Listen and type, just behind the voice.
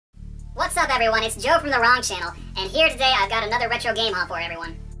What's up everyone, it's Joe from the Wrong Channel, and here today I've got another retro game haul for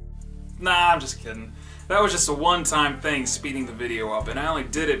everyone. Nah, I'm just kidding. That was just a one-time thing speeding the video up, and I only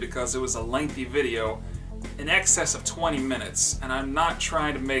did it because it was a lengthy video in excess of 20 minutes, and I'm not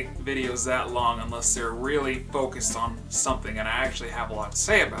trying to make videos that long unless they're really focused on something and I actually have a lot to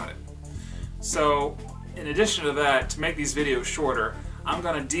say about it. So, in addition to that, to make these videos shorter, I'm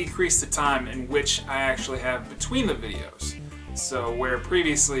going to decrease the time in which I actually have between the videos. So where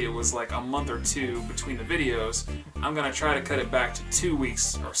previously it was like a month or two between the videos, I'm going to try to cut it back to 2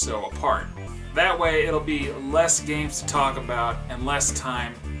 weeks or so apart. That way it'll be less games to talk about and less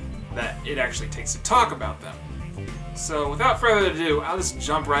time that it actually takes to talk about them. So without further ado, I'll just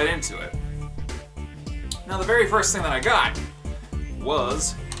jump right into it. Now the very first thing that I got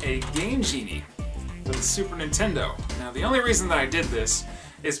was a Game Genie for the Super Nintendo. Now the only reason that I did this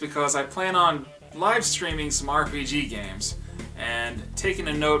is because I plan on live streaming some RPG games, and taking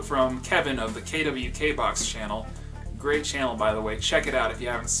a note from Kevin of the KWKBOX channel, great channel by the way, check it out if you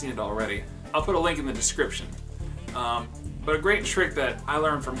haven't seen it already. I'll put a link in the description. But a great trick that I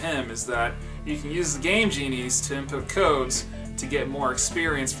learned from him is that you can use the Game Genies to input codes to get more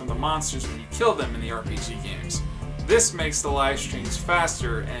experience from the monsters when you kill them in the RPG games. This makes the live streams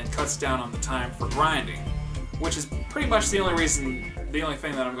faster and cuts down on the time for grinding, which is pretty much the only thing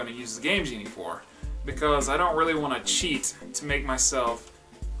that I'm going to use the Game Genie for. Because I don't really want to cheat to make myself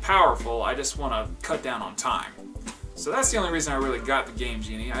powerful, I just want to cut down on time. So that's the only reason I really got the Game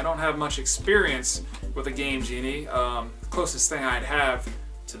Genie. I don't have much experience with a Game Genie. The closest thing I'd have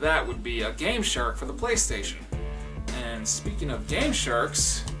to that would be a Game Shark for the PlayStation. And speaking of Game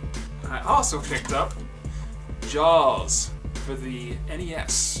Sharks, I also picked up Jaws for the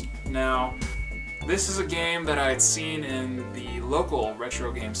NES. Now, this is a game that I had seen in the local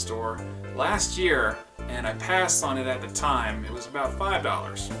retro game store last year, and I passed on it at the time. It was about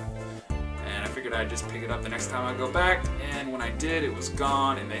 $5. And I figured I'd just pick it up the next time I go back, and when I did, it was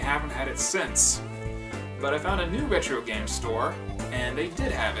gone, and they haven't had it since. But I found a new retro game store, and they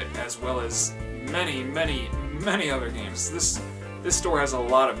did have it, as well as many, many, many other games. This store has a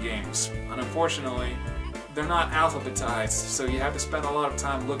lot of games, and unfortunately, they're not alphabetized, so you have to spend a lot of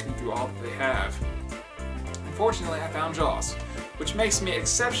time looking through all that they have. Unfortunately, I found Jaws, which makes me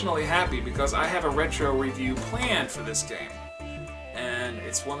exceptionally happy because I have a retro review planned for this game. And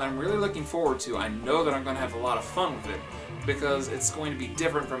it's one that I'm really looking forward to. I know that I'm going to have a lot of fun with it because it's going to be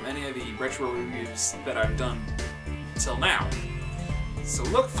different from any of the retro reviews that I've done till now. So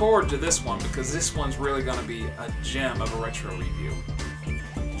look forward to this one because this one's really going to be a gem of a retro review.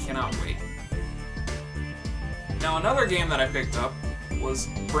 Cannot wait. Now another game that I picked up was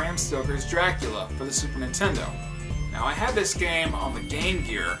Bram Stoker's Dracula for the Super Nintendo. Now I had this game on the Game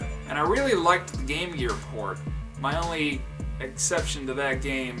Gear, and I really liked the Game Gear port. My only exception to that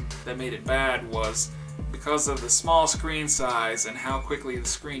game that made it bad was because of the small screen size and how quickly the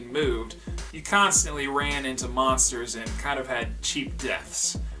screen moved, you constantly ran into monsters and kind of had cheap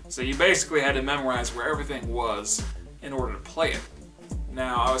deaths. So you basically had to memorize where everything was in order to play it.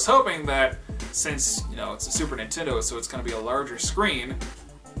 Now I was hoping that since, you know, it's a Super Nintendo, so it's going to be a larger screen,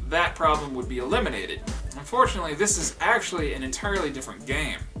 that problem would be eliminated. Unfortunately, this is actually an entirely different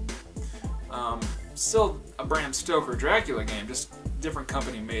game. Still a Bram Stoker Dracula game, just different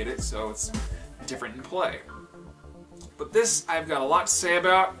company made it, so it's different in play. But this I've got a lot to say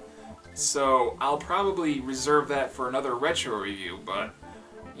about, so I'll probably reserve that for another retro review, but,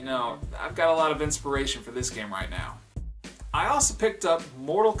 you know, I've got a lot of inspiration for this game right now. I also picked up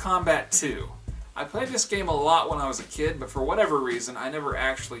Mortal Kombat 2. I played this game a lot when I was a kid, but for whatever reason, I never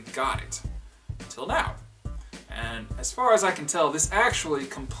actually got it. Till now. And as far as I can tell, this actually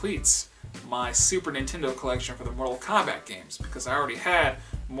completes my Super Nintendo collection for the Mortal Kombat games, because I already had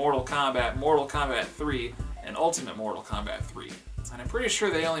Mortal Kombat 3, and Ultimate Mortal Kombat 3. And I'm pretty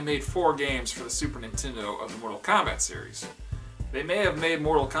sure they only made 4 games for the Super Nintendo of the Mortal Kombat series. They may have made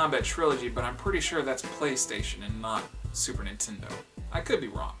Mortal Kombat Trilogy, but I'm pretty sure that's PlayStation and not Super Nintendo. I could be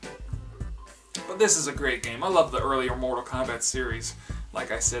wrong. But this is a great game. I love the earlier Mortal Kombat series,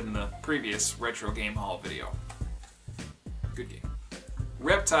 like I said in the previous retro game haul video. Good game.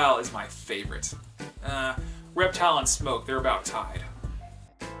 Reptile is my favorite. Reptile and Smoke, they're about tied.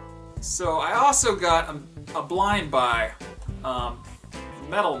 So I also got a blind buy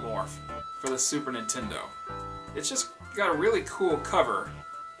Metal Morph for the Super Nintendo. It's just got a really cool cover.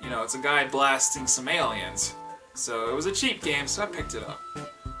 You know, it's a guy blasting some aliens. So it was a cheap game, so I picked it up.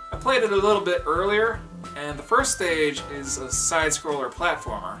 I played it a little bit earlier, and the first stage is a side-scroller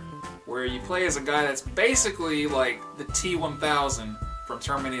platformer, where you play as a guy that's basically like the T-1000 from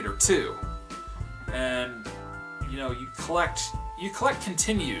Terminator 2. And, you know, you collect you collect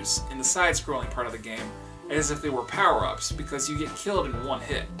continues in the side-scrolling part of the game as if they were power-ups because you get killed in one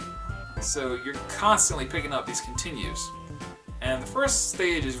hit. So you're constantly picking up these continues. And the first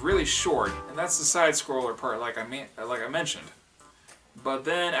stage is really short, and that's the side-scroller part like I mentioned. But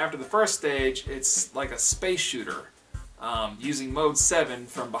then after the first stage, it's like a space shooter, using mode 7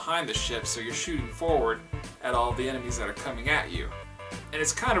 from behind the ship, so you're shooting forward at all the enemies that are coming at you. And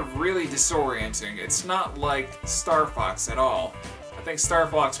it's kind of really disorienting. It's not like Star Fox at all. I think Star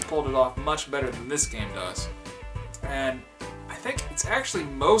Fox pulled it off much better than this game does. And I think it's actually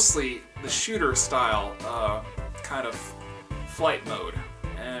mostly the shooter style kind of flight mode.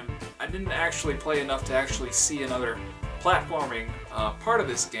 And I didn't actually play enough to actually see another platforming part of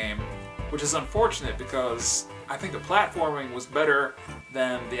this game, which is unfortunate because I think the platforming was better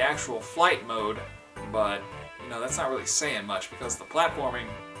than the actual flight mode, but you know, that's not really saying much because the platforming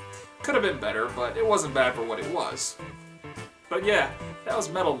could have been better, but it wasn't bad for what it was. But yeah, that was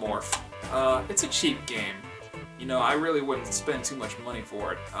Metal Morph. It's a cheap game. You know, I really wouldn't spend too much money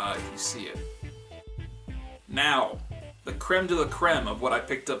for it if you see it. Now, the creme de la creme of what I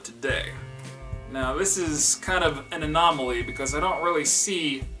picked up today. Now, this is kind of an anomaly because I don't really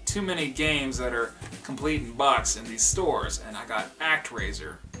see too many games that are complete in box in these stores, and I got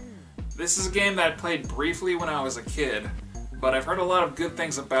ActRaiser. This is a game that I played briefly when I was a kid, but I've heard a lot of good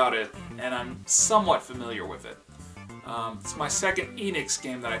things about it, and I'm somewhat familiar with it. It's my second Enix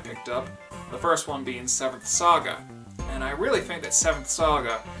game that I picked up, the first one being 7th Saga. And I really think that 7th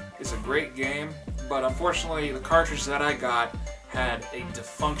Saga is a great game, but unfortunately the cartridge that I got had a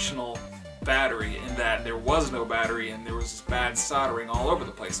dysfunctional battery in that there was no battery and there was bad soldering all over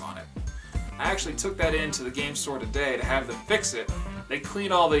the place on it. I actually took that into the game store today to have them fix it. They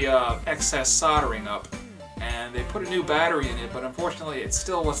cleaned all the excess soldering up and they put a new battery in it, but unfortunately it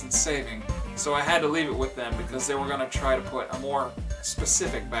still wasn't saving, so I had to leave it with them because they were going to try to put a more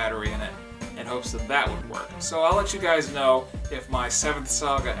specific battery in it in hopes that that would work. So I'll let you guys know if my 7th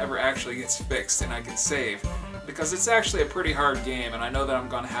Saga ever actually gets fixed and I can save, because it's actually a pretty hard game and I know that I'm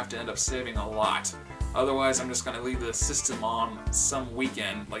going to have to end up saving a lot. Otherwise I'm just going to leave the system on some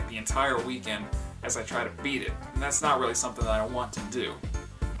weekend, like the entire weekend, as I try to beat it. And that's not really something that I want to do.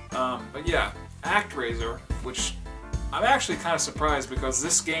 But yeah, ActRaiser, which I'm actually kind of surprised because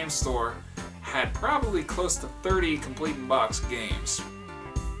this game store had probably close to 30 complete in box games.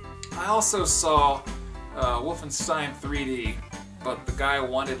 I also saw Wolfenstein 3D, but the guy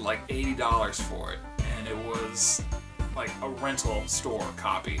wanted like $80 for it, and it was like a rental store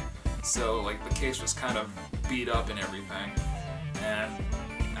copy, so like the case was kind of beat up and everything. And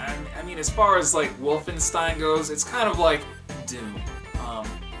I mean, as far as like Wolfenstein goes, it's kind of like Doom.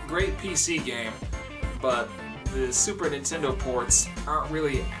 Great PC game, but the Super Nintendo ports aren't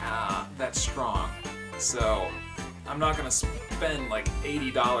really that strong, so I'm not going to spend like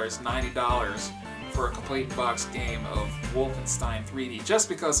 $80, $90 for a complete box game of Wolfenstein 3D just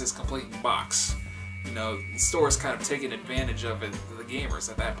because it's complete in box. You know, the store's kind of taking advantage of it for the gamers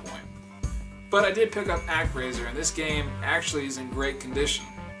at that point. But I did pick up ActRaiser, and this game actually is in great condition.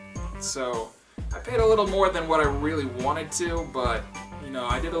 So I paid a little more than what I really wanted to, but you know,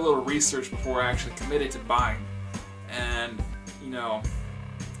 I did a little research before I actually committed to buying. And you know,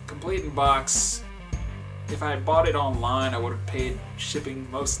 complete in box, if I had bought it online, I would have paid shipping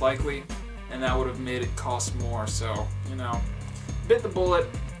most likely, and that would have made it cost more. So, you know, bit the bullet,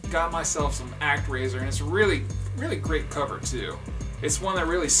 got myself some ActRaiser, and it's a really, really great cover too. It's one that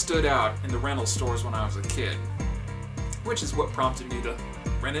really stood out in the rental stores when I was a kid, which is what prompted me to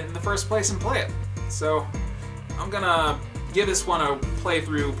rent it in the first place and play it. So, I'm gonna give this one a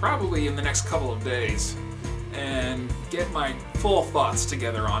playthrough probably in the next couple of days and get my full thoughts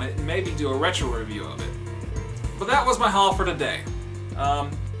together on it and maybe do a retro review of it. But that was my haul for today. All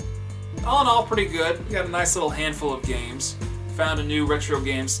in all, pretty good. We got a nice little handful of games. Found a new retro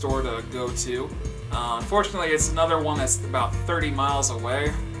game store to go to. Unfortunately, it's another one that's about 30 miles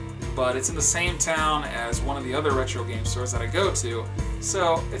away, but it's in the same town as one of the other retro game stores that I go to,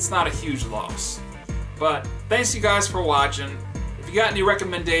 so it's not a huge loss. But thanks you guys for watching. If you got any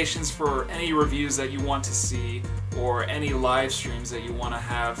recommendations for any reviews that you want to see, or any live streams that you want to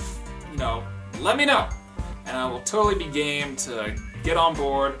have, you know, let me know. And I will totally be game to get on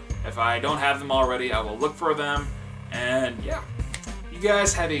board. If I don't have them already, I will look for them. And yeah, you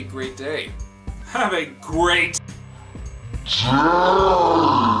guys have a great day. Have a great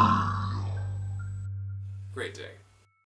day.